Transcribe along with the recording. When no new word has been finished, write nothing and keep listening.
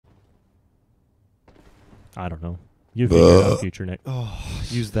I don't know. You figure it out, Future Nick. Oh,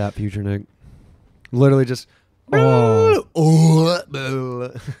 use that, Future Nick. Literally just. Oh.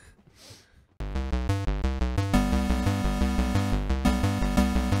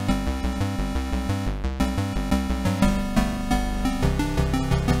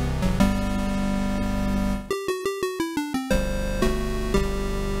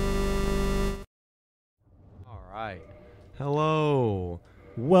 All right. Hello.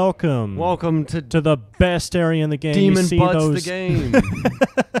 Welcome. Welcome to the best area in the game. Demon you see Butts those... the game.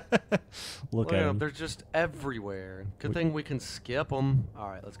 Look at them. They're just everywhere. Good thing we can skip them. All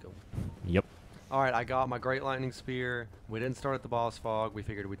right, let's go. Yep. All right, I got my Great Lightning Spear. We didn't start at the boss fog. We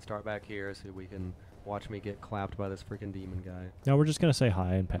figured we'd start back here so we can watch me get clapped by this freaking demon guy. Now we're just gonna say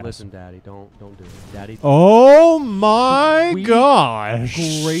hi and pass. Listen, Daddy, don't do it. Daddy. Oh my gosh!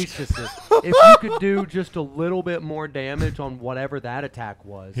 Graciousness. If you could do just a little bit more damage on whatever that attack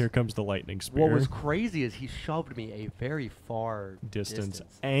was. Here comes the lightning spear. What was crazy is he shoved me a very far distance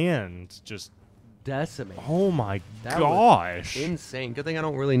and just decimated. Oh my That gosh! was insane. Good thing I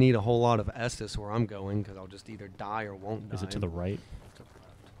don't really need a whole lot of Estus where I'm going because I'll just either die or won't die. Is it to the right? To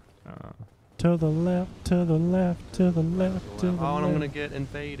the left. To the left, to the left, to the left, to the left. Oh, and I'm gonna get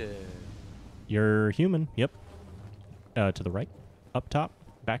invaded. You're human. Yep. To the right, up top,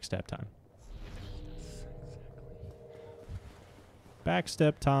 backstab time.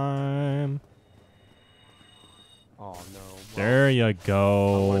 Backstep time. Oh no. Well, There you I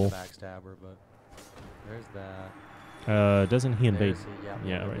go. wanted to backstab her, but there's that. Doesn't he invade? There's the-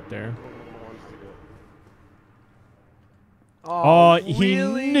 Yeah, right there. Oh, he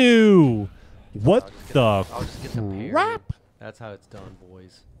really? knew. What I'll just get the parry. crap? That's how it's done,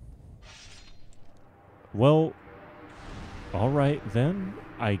 boys. Well, all right then.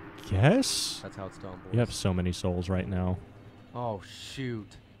 I guess. That's how it's done, boys. You have so many souls right now. Oh shoot.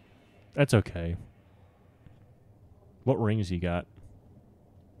 That's okay. What rings you got?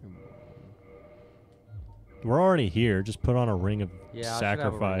 We're already here. Just put on a ring of Yeah,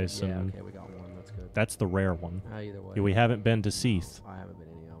 sacrifice, yeah, and okay, we got one. That's good. that's the rare one. Either way. Yeah, we haven't been to Seath. I haven't been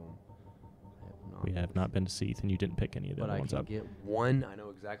any of them. We have not been to Seath, and you didn't pick any of the But other I ones can up. get one. I know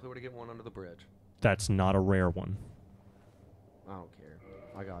exactly where to get one under the bridge. That's not a rare one. I don't care.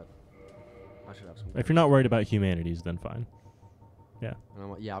 I should have some. If you're not worried about humanities, then fine. Yeah.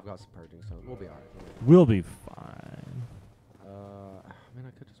 And yeah, I've got some purging stones. We'll be alright. We'll be fine. I mean,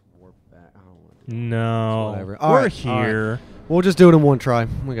 I could just warp back. I don't want to. No. Whatever. We're Alright, here. We'll just do it in one try.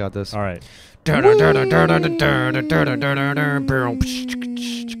 We got this. All right.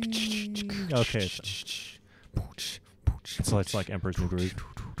 Okay. So it's like Emperor's New Groove.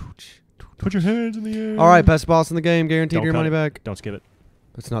 Put your hands in the air. All right, best boss in the game. Guaranteed Don't your cut money it. back. Don't skip it.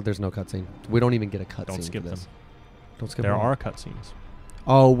 It's not. There's no cutscene. We don't even get a cutscene. Don't skip for them. this. Don't skip. There them. are cutscenes.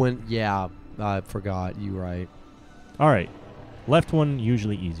 Oh, when yeah, I forgot. You right. All right. Left one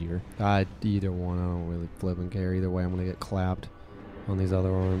usually easier. Either one. I don't really flip and care. Either way, I'm gonna get clapped on these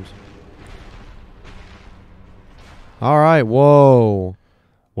other arms. All right. Whoa.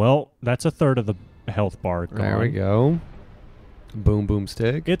 Well, that's a third of the health bar gone. There we go. Boom, boom,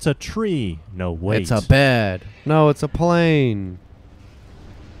 stick. It's a tree. No, wait. It's a bed. No, it's a plane.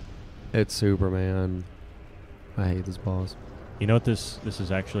 It's Superman. I hate this boss. You know what this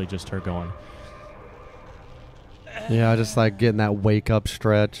is actually just her going. Yeah, just like getting that wake up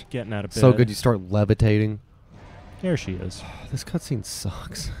stretch. Getting out of bed. So good you start levitating. There she is. This cutscene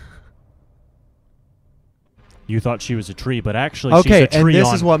sucks. You thought she was a tree, but actually Okay, she's a tree and this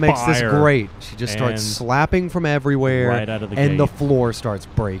on is what makes this fire. great. She just starts And slapping from everywhere, right out of the and the gate. floor starts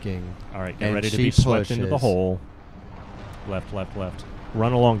breaking. All right, get and ready to she be swept into the pushes. hole. Left, left, left.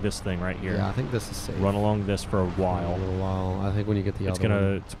 Run along this thing right here. Yeah, I think this is safe. Run along this for a For a while. little while. I think when you get the It's other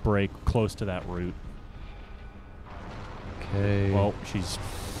gonna one. break close to that root. Okay. Well, she's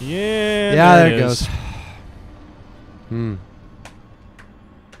yeah. Yeah, there it it is. goes.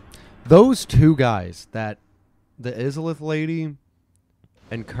 Those two guys, the Izalith lady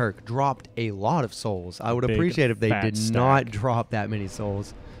and Kirk, dropped a lot of souls. I would Big appreciate if they fat did stack. not drop that many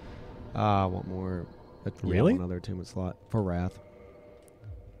souls. I want more. Really? One other tomb slot for Wrath.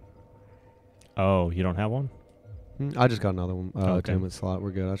 Oh, you don't have one? I just got another one. Okay. Tomb slot.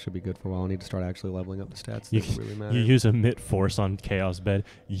 We're good. I should be good for a while. I need to start actually leveling up the stats. You, That really matter. you use a Mitt Force on Chaos Bed.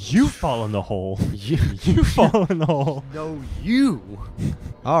 You fall in the hole. You You fall in the hole. No, you.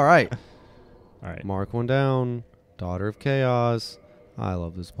 All right. All right. Mark one down. Daughter of Chaos. I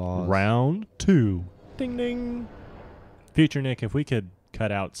love this boss. Round 2. Ding ding. Future Nick, if we could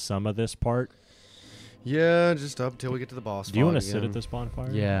cut out some of this part. Yeah, just up till we get to the boss. Do you want to fight sit again. at this bonfire?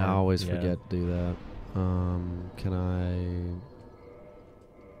 Yeah, I Or- always yeah. forget to do that. Can I?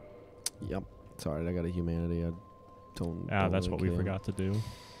 Yep. Sorry, I got a humanity. I don't. That's really what care. we forgot to do.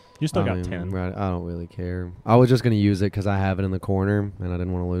 You still got 10. Right, I don't really care. I was just gonna use it because I have it in the corner and I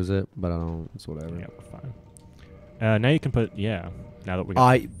didn't want to lose it, but I don't. It's whatever. Yeah, we're fine. Now you can put Now that we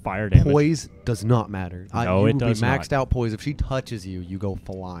got fire damage. Poise does not matter. No, it does be maxed out poise. If she touches you, you go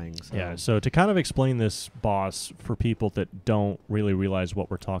flying. So. Yeah. So to kind of explain this boss for people that don't really realize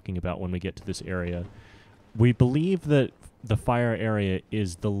what we're talking about when we get to this area, we believe that the fire area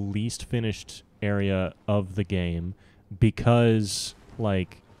is the least finished area of the game because,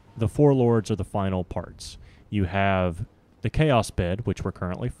 like, the four lords are the final parts. You have the chaos bed, which we're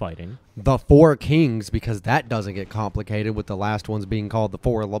currently fighting. The four kings, because that doesn't get complicated with the last ones being called the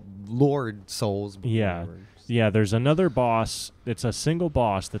four lord souls. Yeah. Whatever. Yeah, there's another boss. It's a single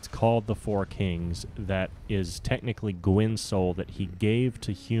boss that's called the Four Kings that is technically Gwyn's soul that he gave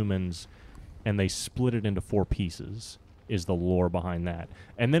to humans, and they split it into 4 pieces, is the lore behind that.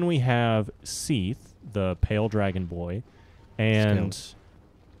 And then we have Seath, the pale dragon boy, and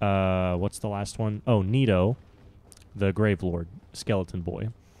what's the last one? Oh, Nito, the Grave Lord, skeleton boy.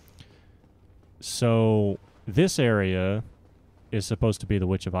 So this area is supposed to be the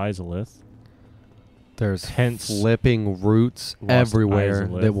Witch of Izalith. There's Hence flipping roots Lost everywhere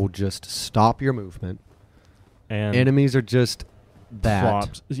Izalith. that will just stop your movement. And Enemies are just that.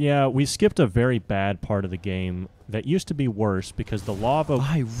 plops. Yeah, we skipped a very bad part of the game that used to be worse because the lava.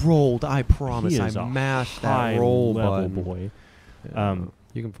 I rolled. I promise. He I is a mashed high that roll level button. boy. Yeah,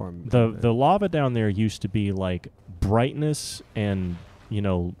 you can farm The lava down there used to be like brightness and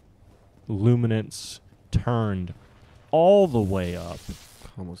luminance turned all the way up.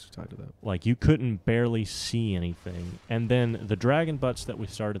 Almost tied to that. Like you couldn't barely see anything. And then the dragon butts that we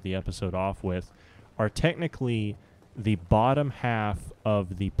started the episode off with are technically the bottom half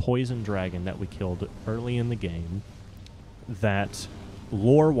of the poison dragon that we killed early in the game. That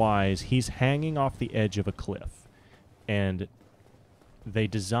lore-wise, he's hanging off the edge of a cliff. And they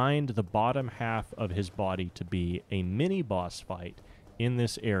designed the bottom half of his body to be a mini boss fight in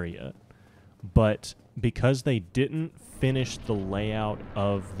this area. But because they didn't finish the layout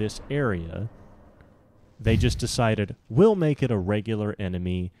of this area, they just decided, we'll make it a regular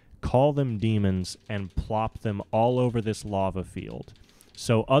enemy, call them demons, and plop them all over this lava field.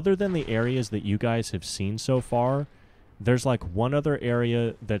 So other than the areas that you guys have seen so far, there's like one other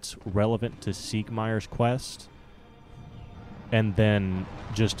area that's relevant to Siegmeyer's quest, and then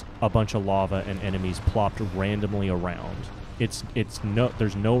just a bunch of lava and enemies plopped randomly around.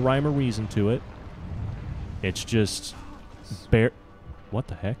 There's no rhyme or reason to it. It's just what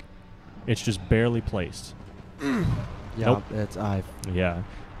the heck? It's just barely placed. Yeah, Nope. Yeah.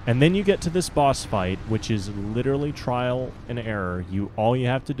 And then you get to this boss fight, which is literally trial and error. All you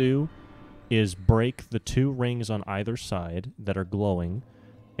have to do is break the 2 rings on either side that are glowing,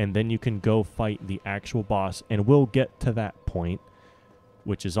 and then you can go fight the actual boss, and we'll get to that point,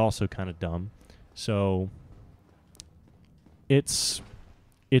 which is also kind of dumb. So it's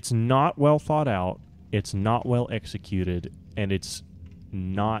not well thought out, it's not well executed, and it's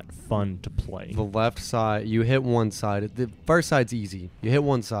not fun to play. The left side, you hit one side. The first side's easy. You hit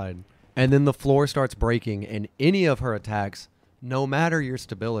one side, and then the floor starts breaking, and any of her attacks, no matter your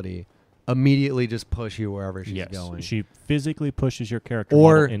stability, immediately just push you wherever she's going. She physically pushes your character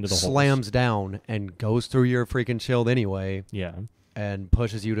model into the slams holes. down and goes through your freaking shield anyway. Yeah. And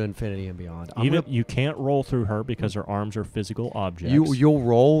pushes you to infinity and beyond. You can't roll through her because her arms are physical objects. You'll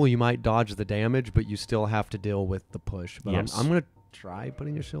roll, you might dodge the damage, but you still have to deal with the push. But yes. I'm going to try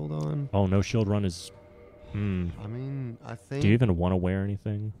putting a shield on. Oh, no shield run is... I mean, I think... Do you even want to wear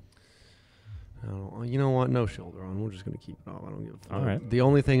anything? I don't, you know what? No shoulder on. We're just going to keep it off. I don't give a fuck. All right. The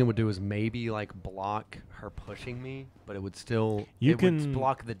only thing it would do is maybe like block her pushing me, but it would still would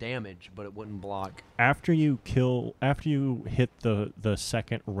block the damage, but it wouldn't block. After you hit the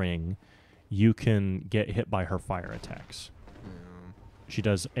second ring, you can get hit by her fire attacks. Yeah. She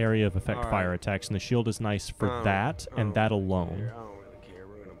does area of effect fire attacks, and the shield is nice for that and that alone. I don't really care.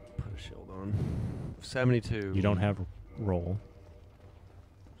 We're going to put a shield on. 72. You don't have roll.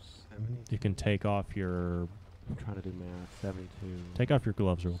 72. You can take off your... I'm trying to do math. 72. Take off your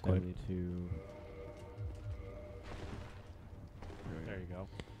gloves real quick. 72. There you go.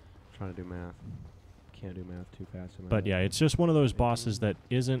 Trying to do math. Can't do math too fast. But yeah, it's just one of those bosses that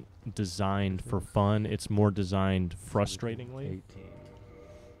isn't designed for fun. It's more designed frustratingly. 18.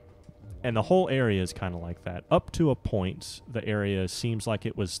 And the whole area is kind of like that. Up to a point, the area seems like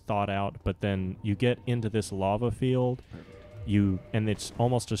it was thought out, but then you get into this lava field, and it's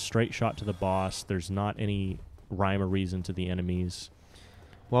almost a straight shot to the boss. There's not any rhyme or reason to the enemies.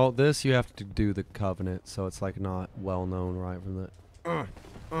 Well, this you have to do the Covenant, so it's like not well known right from the...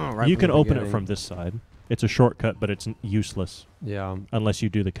 Right you from can the open it beginning. from this side. It's a shortcut, but it's useless Yeah. unless you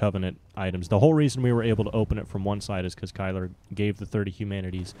do the Covenant items. The whole reason we were able to open it from one side is because Kyler gave the 30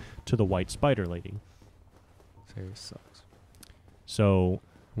 humanities to the white spider lady. Serious sucks. So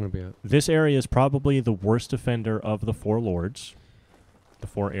I'm gonna be a this area is probably the worst offender of the 4 lords, the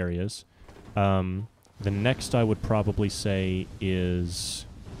 4 areas. The next I would probably say is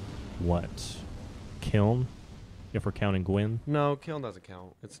what? Kiln, if we're counting Gwyn. No, Kiln doesn't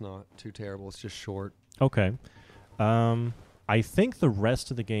count. It's not too terrible. It's just short. Okay. I think the rest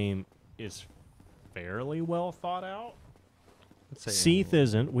of the game is fairly well thought out. Let's say Seath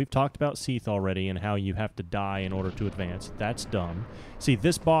isn't. We've talked about Seath already and how you have to die in order to advance. That's dumb. See,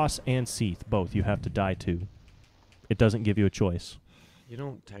 this boss and Seath, both, you have to die to. It doesn't give you a choice. You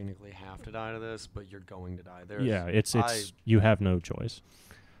don't technically have to die to this, but you're going to die. Yeah, it's you have no choice.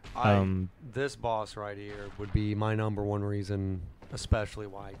 This boss right here would be my #1 reason, especially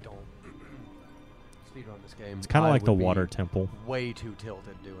why I don't speedrun this game. It's kind of like the would be water temple. Way too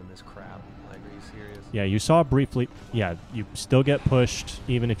tilted doing this crap. Like, are you serious? Yeah, you saw briefly. Yeah, you still get pushed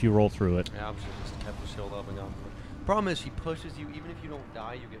even if you roll through it. Yeah, I should just kept the shield up and gone. Problem is, she pushes you. Even if you don't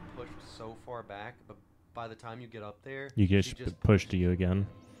die, you get pushed so far back. But by the time you get up there, You get she just pushed to you again.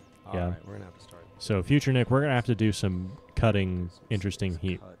 Yeah. Alright, we're gonna have to start. So, future Nick, we're going to have to do some cutting, Some interesting serious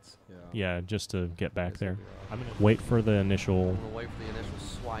heat. cuts, yeah. Yeah, just to get back This there. will be rough. I'm going to wait for the initial. I'm gonna wait for the initial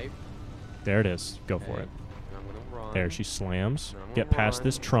swipe. There it is. Go for Okay. it. And I'm gonna run. There, she slams. And I'm Get gonna past run.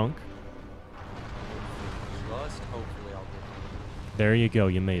 this trunk. Just hopefully I'll get. There you go.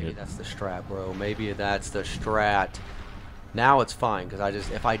 You made Maybe it. that's the strat, bro. Maybe that's the strat. Now it's fine because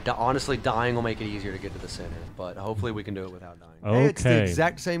if I honestly dying will make it easier to get to the center. But hopefully we can do it without dying. Hey, it's the Okay.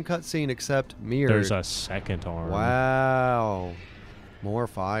 exact same cutscene except mirrored. There's a second arm. Wow. More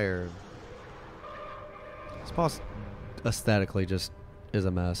fire. This boss aesthetically just is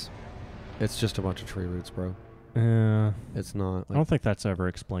a mess. It's just a bunch of tree roots, bro. It's not. I don't think that's ever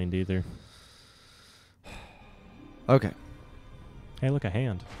explained either. Okay. Hey, look, a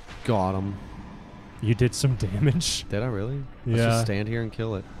hand. Got him. You did some damage. Did I really? Let's Yeah. just stand here and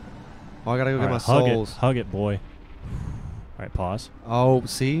kill it. Oh, I gotta go All get my right, hug souls. it. Hug it, boy. All right, pause. Oh,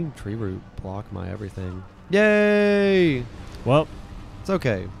 see? Tree root block my everything. Yay! Well, It's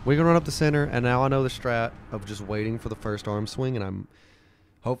okay. We can run up the center, and now I know the strat of just waiting for the first arm swing, and I'm...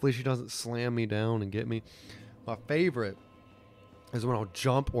 Hopefully she doesn't slam me down and get me. My favorite is when I'll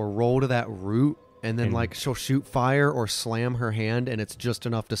jump or roll to that root, and then, like, she'll shoot fire or slam her hand, and it's just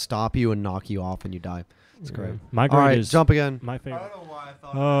enough to stop you and knock you off, and you die. It's great. my All grade right, is jump again. my I favorite. don't know why I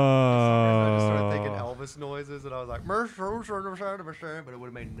thought I just started thinking Elvis noises, and I was like, but it would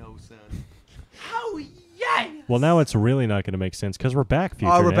have made no sense. Oh, yeah! Well, now it's really not going to make sense because we're back,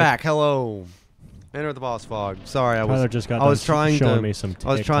 future Oh, we're Nick. back. Hello. Enter the boss fog. Sorry, I Tyler was just got I was done trying showing to me some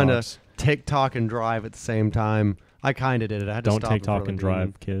I was trying to TikToks. TikTok and drive at the same time. I kind of did it. I had to Don't stop in front TikTok of and the demon.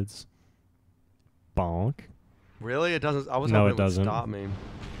 drive, kids. Bonk. Really? It doesn't. I was No, hoping it would doesn't. stop me.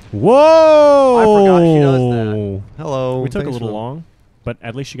 Whoa! I forgot she does that. Hello. We took a Thanks little for- long, but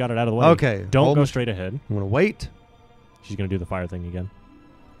at least she got it out of the way. Okay. Don't hold go my- straight ahead. I'm gonna wait. She's going to do the fire thing again.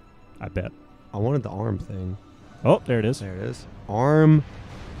 I bet. I wanted the arm thing. Oh, there it is. There it is. Arm.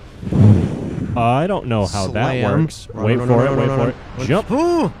 I don't know how that Slam. works. Run, Wait run, for run, it. run, Wait run, for run. it. Jump.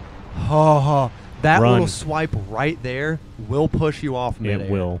 Ha ha. That Run. little swipe right there will push you off midair.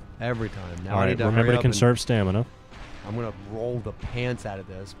 It will. Every time. Now All I right. need to Remember hurry to up and- conserve stamina. I'm gonna roll the pants out of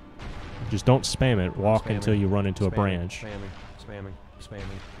this. Just don't spam it. Walk Spamming, until you run into a spamming, branch. Spamming.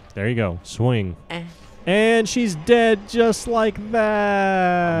 There you go. Swing. And she's dead just like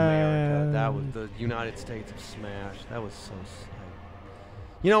that. America. That was the United States of Smash. That was so sick.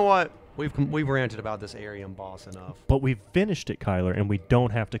 You know what? We've ranted about this area and boss enough. But we finished it, Kyler, and we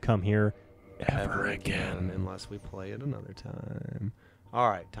don't have to come here ever again. Unless we play it another time. All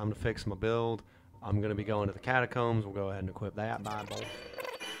right, time to fix my build. I'm going to be going to the catacombs. We'll go ahead and equip that Bible.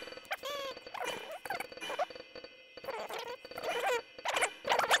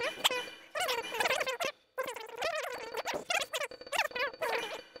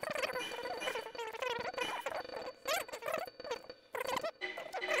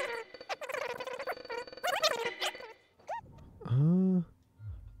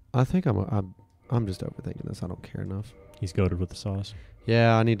 I think I'm just overthinking this. I don't care enough. He's goaded with the sauce.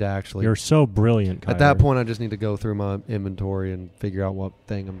 Yeah, I need to actually. You're so brilliant, Kyler. At that point, I just need to go through my inventory and figure out what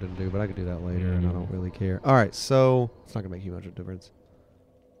thing I'm going to do, but I could do that later, and I don't really care. All right, so it's not going to make you much of a difference.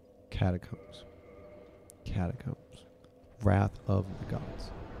 Catacombs. Wrath of the Gods.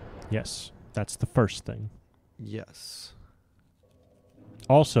 Yes, that's the first thing. Yes.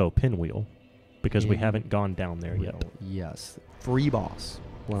 Also, pinwheel, because we Pin- haven't gone down there yet. Yes. Free boss.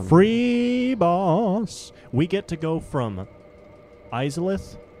 Well, Free boss. We get to go from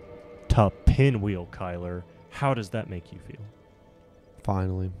Izalith to Pinwheel, Kyler. How does that make you feel?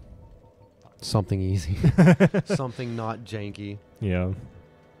 finally. Something easy. Something not janky. Yeah. Well,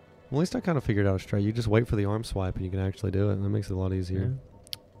 at least I kind of figured out a strat. You just wait for the arm swipe and you can actually do it, and that makes it a lot easier.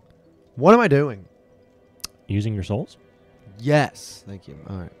 Yeah. What am I doing? Using your souls? Yes. Thank you.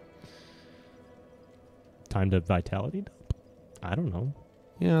 All right. Time to vitality dump? I don't know.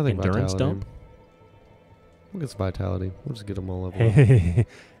 Yeah, I think Endurance vitality. dump? We'll get some vitality. We'll just get them all level up.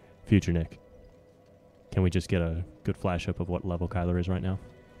 Future Nick. Can we just get a good flash up of what level Kyler is right now?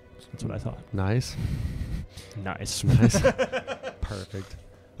 That's what I thought. Nice. Nice. Nice. Perfect.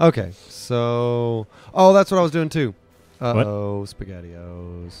 Okay, so... Oh, that's what I was doing too. Uh-oh,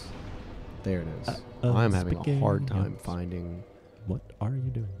 SpaghettiOs. There it is. I'm having a hard time finding... What are you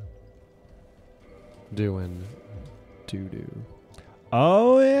doing? Doing doo-doo.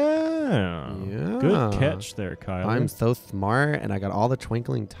 Oh, yeah. Yeah. Good catch there, Kyler. I'm so smart, and I got all the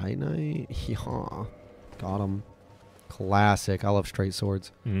twinkling titanite. Yeah. Got him. Classic. I love straight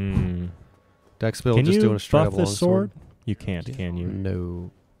swords. Dex build Can just you doing a straight buff up long this sword? You can't, can you? No.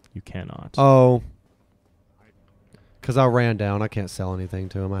 You cannot. Oh. Because I ran down. I can't sell anything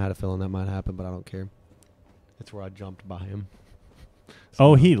to him. I had a feeling that might happen, but I don't care. It's where I jumped by him.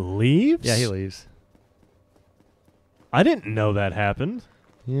 Oh, he leaves? Yeah, he leaves. I didn't know that happened.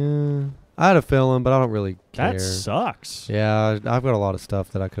 Yeah. I had a feeling, but I don't really care. That sucks. Yeah, I've got a lot of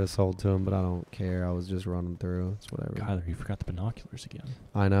stuff that I could have sold to him, but I don't care. I was just running through. It's whatever. Kyler, you forgot the binoculars again.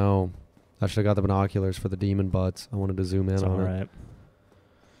 I know. I should have got the binoculars for the demon butts. I wanted to zoom in It's on all it. right.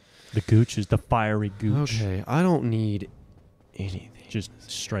 The gooch is the fiery gooch. Okay, I don't need anything. Just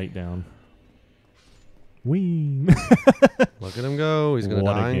straight down. Whee. Look at him go. He's going to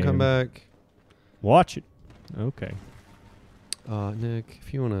What a die and come game. back. Watch it. Okay. Nick,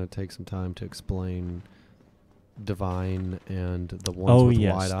 if you want to take some time to explain Divine and the ones with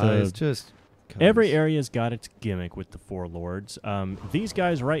yes, wide eyes, just... 'cause- Every area's got its gimmick with the four lords. These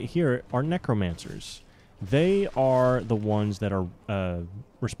guys right here are necromancers. They are the ones that are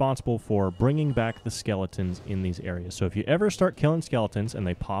responsible for bringing back the skeletons in these areas. So if you ever start killing skeletons and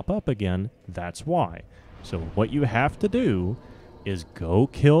they pop up again, that's why. So what you have to do is go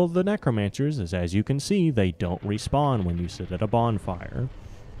kill the necromancers, as you can see, they don't respawn when you sit at a bonfire.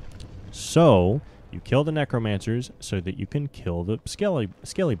 So you kill the necromancers so that you can kill the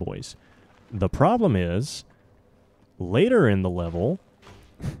skelly boys. The problem is, later in the level,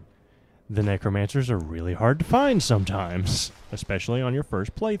 the necromancers are really hard to find sometimes, especially on your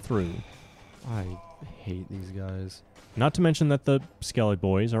first playthrough. I hate these guys. Not to mention that the skelly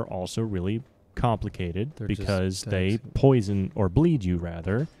boys are also really complicated They're just because they tanks. poison or bleed you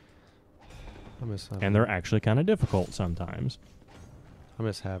rather, I miss having, and they're actually kind of difficult sometimes. I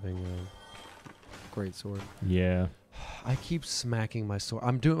miss having a great sword. Yeah. I keep smacking my sword.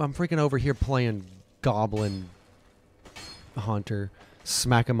 I'm freaking over here playing Goblin Hunter,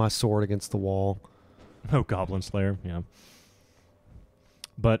 smacking my sword against the wall. Oh, Goblin Slayer, yeah.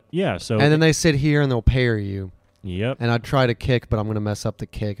 But, yeah, so... And then they sit here and they'll parry you. Yep. And I try to kick, but I'm going to mess up the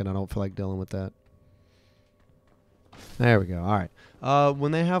kick, and I don't feel like dealing with that. There we go. All right.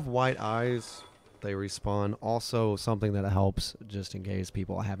 When they have white eyes, they respawn. Also, something that helps, just in case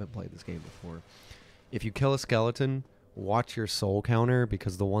people haven't played this game before. If you kill a skeleton, watch your soul counter,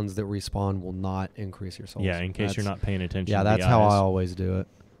 because the ones that respawn will not increase your souls. Yeah, in case you're not paying attention Yeah, to that's the how eyes. I always do it.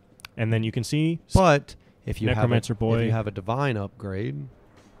 And then you can see... But if you Necromancer boy. if you have a divine upgrade...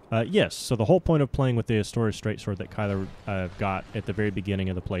 yes, so the whole point of playing with the Astora's straight sword that Kyler got at the very beginning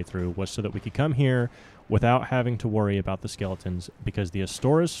of the playthrough was so that we could come here without having to worry about the skeletons, because the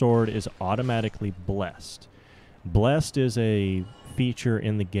Astora's sword is automatically blessed. Blessed is a feature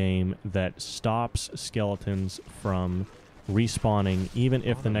in the game that stops skeletons from respawning even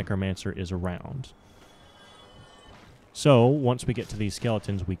if the necromancer is around. So once we get to these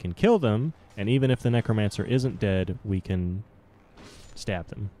skeletons, we can kill them, and even if the necromancer isn't dead, we can stab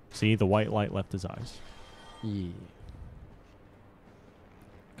them. See, the white light left his eyes. Yeah.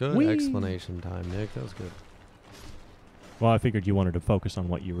 Good Whee! explanation time, Nick. That was good. Well, I figured you wanted to focus on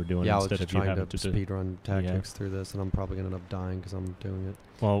what you were doing Yeah, I was instead just of you trying having to to speedrun tactics through this, and I'm probably going to end up dying because I'm doing it.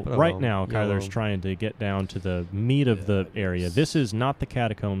 Well, But, right now, yellow. Kyler's trying to get down to the meat of the area. This is not the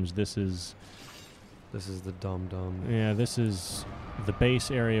catacombs. This is the dum-dum. yeah. This is the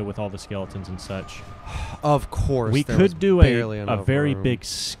base area with all the skeletons and such. Of course. We there was could do barely a enough very room. big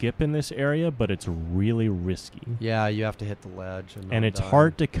skip in this area, but it's really risky, Yeah, you have to hit the ledge. and it's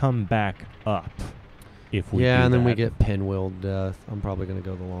hard to come back up if we Yeah, do and then we that. get pinwheel death. I'm probably going to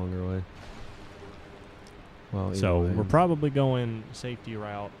go the longer way. Well, So either way. we're probably going safety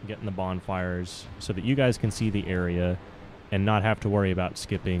route, getting the bonfires so that you guys can see the area and not have to worry about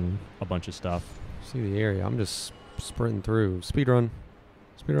skipping a bunch of stuff. See the area. I'm just sprinting through. Speed run.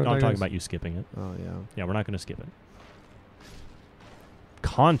 Speed run. No, I'm talking about you skipping it. Oh, yeah. Yeah, we're not going to skip it.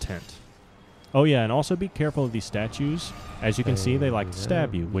 Content. Oh, yeah, and also be careful of these statues. As you can see, they like to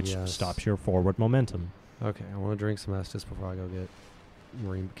stab you, which stops your forward momentum. Okay, I want to drink some Estus before I go get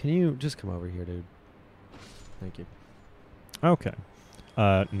Marine. Can you just come over here, dude? Thank you. Okay.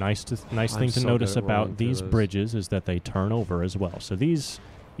 Nice thing to so notice good at rolling about through these those. bridges is that they turn over as well. So these,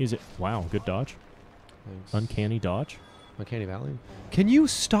 wow, good dodge. Thanks. Uncanny dodge. Uncanny Valley. Can you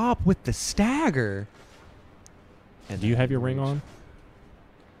stop with the stagger? And Do you then have your ring on?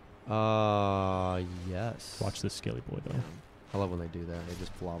 Yes. Watch this scaly boy, though. I love when they do that. They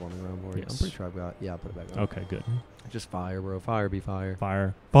just flop on the ground for you. I'm Yes. pretty sure I've got. Yeah, I put it back on. Okay, good. Just fire, bro. Fire be fire.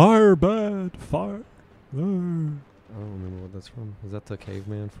 Fire. Fire bad. Fire. I don't remember what that's from. Is that the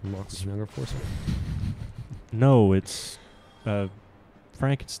caveman from Marcus Younger Force? No, it's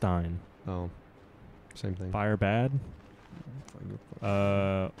Frankenstein. Oh, same thing. Fire bad.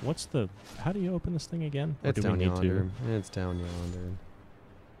 What's the? How do you open this thing again? Or It's do down we need yonder. to? It's down yonder.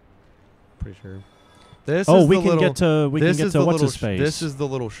 Pretty sure. This Oh, is we the can little, get to. We can this get is to the what's little his face. This is the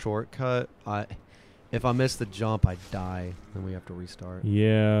little shortcut. If I miss the jump, I die. Then we have to restart.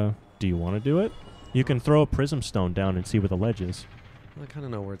 Yeah. Do you want to do it? You can throw a prism stone down and see where the ledge is. I kind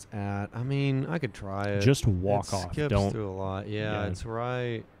of know where it's at. I mean, I could try it. Just walk it off. Skips Don't. through a lot. Yeah, Yeah. it's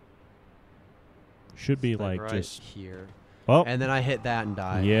right. Should be it's like right just. here. Oh. And then I hit that and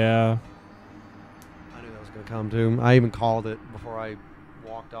died. Yeah. I knew that was gonna come to. I even called it before I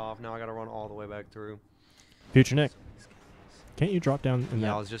walked off. Now I gotta run all the way back through. Future Nick, can't you drop down in Yeah,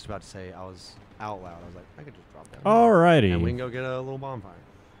 I that? was just about to say. I was out loud. I was like, I could just drop down. Alrighty. And we can go get a little bonfire.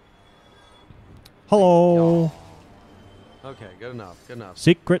 Hello. Okay, good enough. Good enough.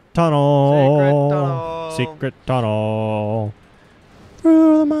 Secret tunnel. Secret tunnel. Secret tunnel.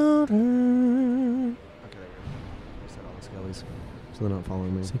 Through the mountain. Okay, there we go. Reset all the skellies, so they're not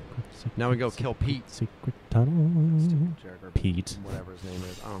following me. Secret, Now we go kill Pete. Secret tunnel. Stupid jerk, or Pete. whatever his name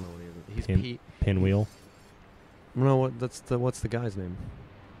is. I don't know what he is. He's Pin- Pete. Pinwheel. No, what's the guy's name?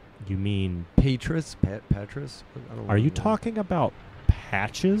 You mean? Petrus? Petrus? I don't Are you know. talking about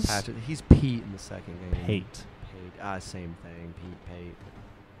patches? Patches. He's Pete in the second game. Pate. Pate. Same thing.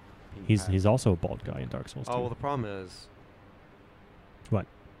 Pete. He's also a bald guy in Dark Souls. Oh, too. well, the problem is. What?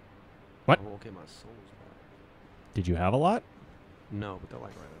 What? I won't get my souls back. Did you have a lot? No, but they're like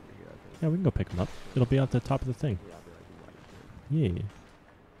right over here, I think. Yeah, we can go pick them up. It'll be at the top of the thing. Yeah, I'll be like right here. Yeah.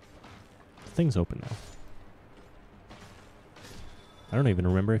 The thing's open now. I don't even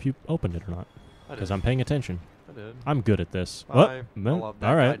remember if you opened it or not. I Because did. I'm paying attention. I did. I'm good at this. I well, love that.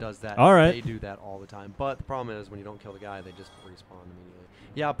 all Guy right. does that. All right. They do that all the time. But the problem is when you don't kill the guy, they just respawn immediately.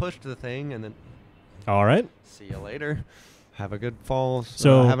 Yeah, I pushed the thing and then All right. see you later. Have a good fall.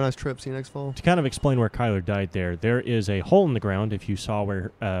 So- have a nice trip. See you next fall. To kind of explain where Kyler died there is a hole in the ground if you saw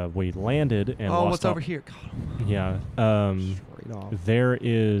where we landed and Oh, lost what's all- over here? God, Yeah. straight off. There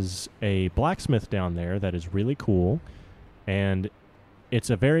is a blacksmith down there that is really cool, and it's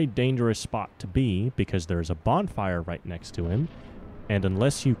a very dangerous spot to be because there's a bonfire right next to him, and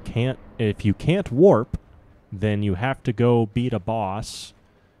if you can't warp, then you have to go beat a boss,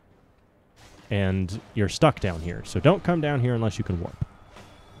 and you're stuck down here. So don't come down here unless you can warp.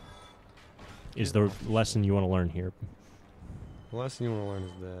 Is the lesson you want to learn here? The lesson you want to learn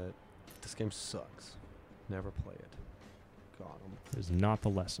is that this game sucks. Never play it. Got Is not the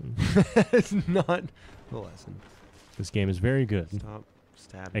lesson. him. It's not the lesson. This game is very good, Stop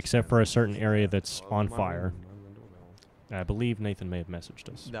stabbing. except for a certain area that's Oh, on my fire. ring, my doorbell. I believe Nathan may have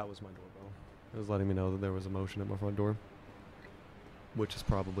messaged us. That was my doorbell. It was letting me know that there was a motion at my front door, which is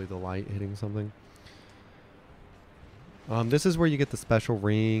probably the light hitting something. This is where you get the special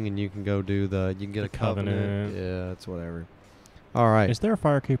ring, and you can go do you can get The a covenant. covenant. Yeah, it's whatever. All right. Is there a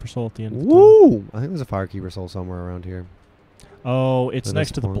Firekeeper soul at the end of the tunnel? Woo! I think there's a Firekeeper soul somewhere around here. Oh, it's At next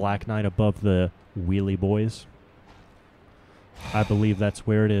this to the point. Black Knight above the Wheelie Boys. I believe that's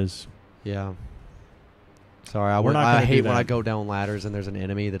where it is. Yeah. Sorry, We're not I gonna do hate when I that. go down ladders and there's an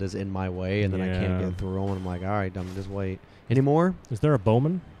enemy that is in my way, and then I can't Yeah. get through them. And I'm like, all right, just wait. Any more? Is there a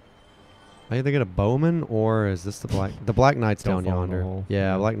bowman? I either get a bowman or is this the Black Knight's Don't down fall in the yonder? hole.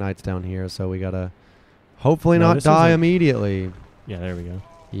 Yeah, Yeah. Black Knight's down here, so we gotta hopefully No, not this die isn't- immediately. Yeah, there we go.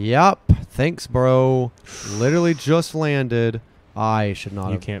 Yep. Thanks, bro. Literally just landed. I should not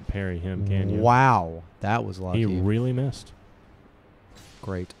You have. can't parry him, can you? Wow, that was lucky. He really missed.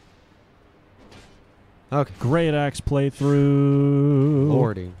 Great. Okay. Great axe playthrough.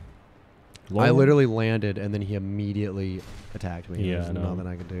 Lordy. Lord. I literally landed, and then he immediately attacked me. Yeah, There's I know. nothing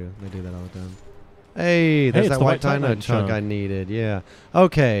I could do. They do that all the time. Hey, there's it's that the white white Titanite Titanite chunk chunk. I needed. Yeah.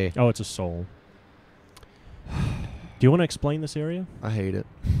 Okay. Oh, it's a soul. Do you want to explain this area? I hate it.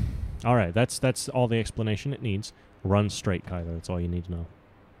 All right, that's all the explanation it needs. Run straight, Kyler. That's all you need to know.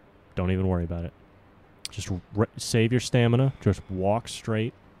 Don't even worry about it. Just save your stamina. Just walk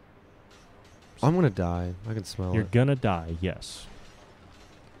straight. I'm going to die. I can smell You're it. gonna die, yes.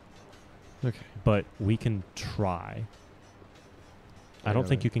 Okay. But we can try. I don't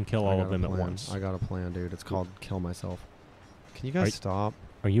think you can kill I all got of a them at plan. once. I got a plan, dude. It's called kill myself. Can you guys stop?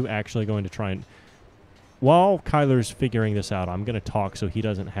 Are you actually going to try and... While Kyler's figuring this out, I'm going to talk so he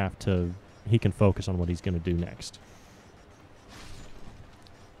doesn't have to... He can focus on what he's going to do next.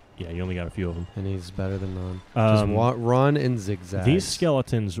 Yeah, you only got a few of them. And he's better than none. Just run in zigzags. These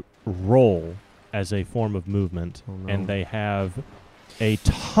skeletons roll as a form of movement, Oh, no. and they have a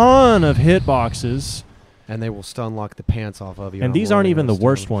ton of hitboxes. And they will stun lock the pants off of you. And these aren't even the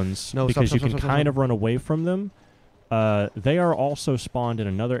worst ones, No, because stop, you stop, can stop, kind stop. of run away from them. They are also spawned in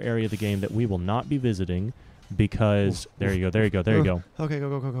another area of the game that we will not be visiting, because... Oof, there you go, there you go, there you go. Okay, go,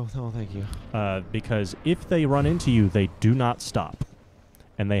 go, go, go. Oh, thank you. Because if they run into you, they do not stop.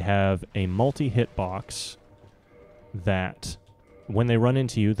 And they have a multi-hitbox that when they run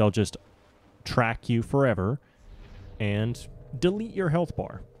into you, they'll just track you forever and delete your health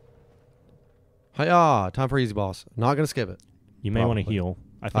bar. Hiya! Time for easy boss. Not going to skip it. You may want to Probably. heal.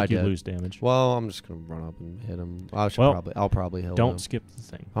 I think you did. lose damage. Well, I'm just going to run up and hit him. I'll probably heal him. Don't skip the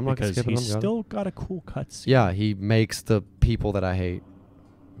thing. I'm not gonna because skip it, he's I'm good. still got a cool cutscene. Yeah, he makes the people that I hate.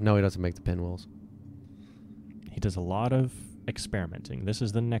 No, he doesn't make the pinwheels. He does a lot of experimenting. This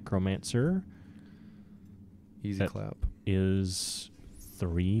is the Necromancer. Easy That- clap. Is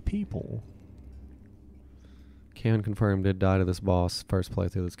 3 people. Can confirm did die to this boss first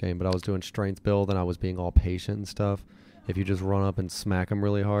playthrough of this game, but I was doing strength build and I was being all patient and stuff. If you just run up and smack him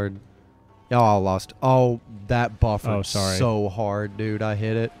really hard. Oh, I lost. Oh, that buffer Oh, sorry. so hard, dude. I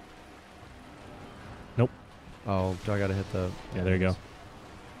hit it. Nope. Oh, I gotta hit the... Yeah, there you go.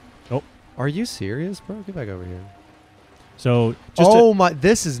 Oh. Are you serious, bro? Get back over here. So, just Oh my,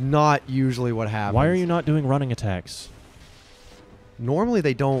 this is not usually what happens. why are you not doing running attacks? Normally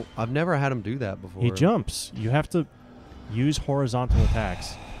they don't. I've never had him do that before. He jumps. You have to use horizontal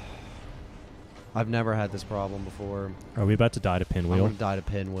attacks. I've never had this problem before. Are we about to die to I'm pinwheel? gonna die to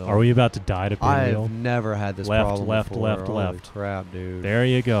pinwheel. Are we about to die to pinwheel? I've never had this Left, problem left, before. left, Holy left. crap, dude. There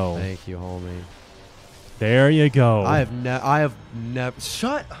you go. Thank you, homie. There you go. I have never.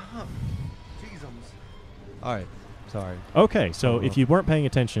 Shut up. Jeez, all right. Sorry. Okay, so Oh. if you weren't paying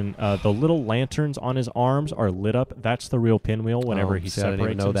attention, the little lanterns on his arms are lit up. That's the real pinwheel whenever he see, separates I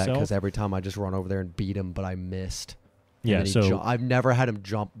didn't even know that himself. because every time I just run over there and beat him, but I missed. And Yeah, then he so I've never had him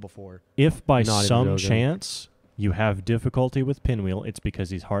jump before. if by Not even some joking. chance you have difficulty with pinwheel, it's because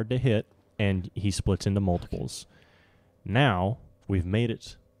he's hard to hit and he splits into multiples. Now, we've made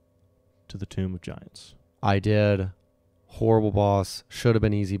it to the Tomb of Giants. I did. Horrible boss. Should have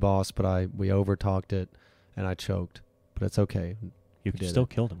been easy boss, but we overtalked it, and I choked. But it's okay. You did still it.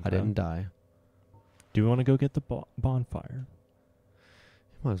 killed him. I Kyle. didn't die. Do we want to go get the bonfire?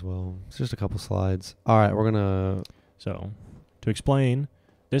 Might as well. It's just a couple slides. All right, we're gonna. So, to explain,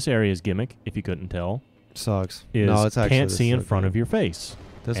 this area's gimmick, if you couldn't tell, Sucks. is No, it's actually can't see in okay. front of your face.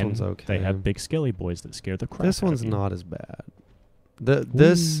 This And one's okay. They have big skelly boys that scare the crap This out one's of you. not as bad.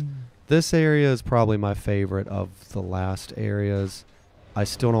 This area is probably my favorite of the last areas. I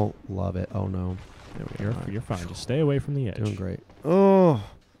still don't love it. Oh no. There we go. You're fine. Just stay away from the edge. Doing great. Oh,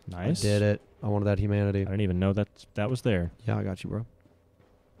 Nice. I did it. I wanted that humanity. I didn't even know that was there. Yeah, I got you, bro.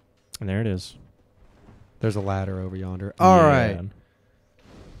 And there it is. There's a ladder over yonder. All right. Yeah.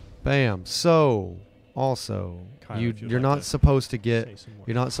 Bam. So, also, Kyle, if you'd you're like not to supposed to get Say some more.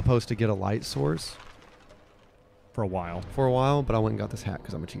 you're not supposed to get a light source For a while. for a while, but I went and got this hat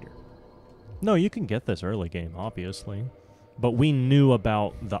because I'm a cheater. No, you can get this early game, obviously. But we knew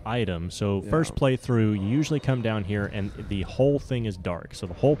about the item, so Yeah. first playthrough, you usually come down here and the whole thing is dark. So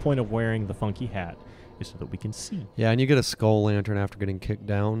the whole point of wearing the funky hat is so that we can see. Yeah, and you get a skull lantern after getting kicked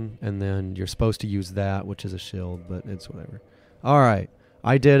down, and then you're supposed to use that, which is a shield, but it's whatever. All right,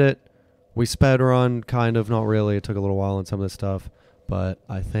 I did it. We sped run, kind of, not really. It took a little while on some of this stuff, but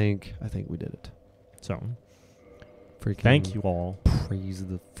I think we did it. So, Freaking thank you all praise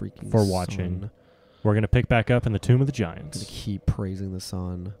the freaking for watching. sun. We're going to pick back up in the Tomb of the I'm gonna Giants. keep praising the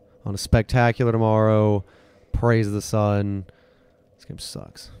sun on a spectacular tomorrow. Praise the sun. This game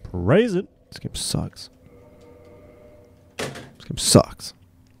sucks. Praise it. This game sucks. This game sucks.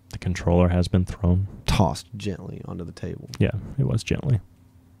 The controller has been thrown. Tossed gently onto the table. Yeah, it was gently.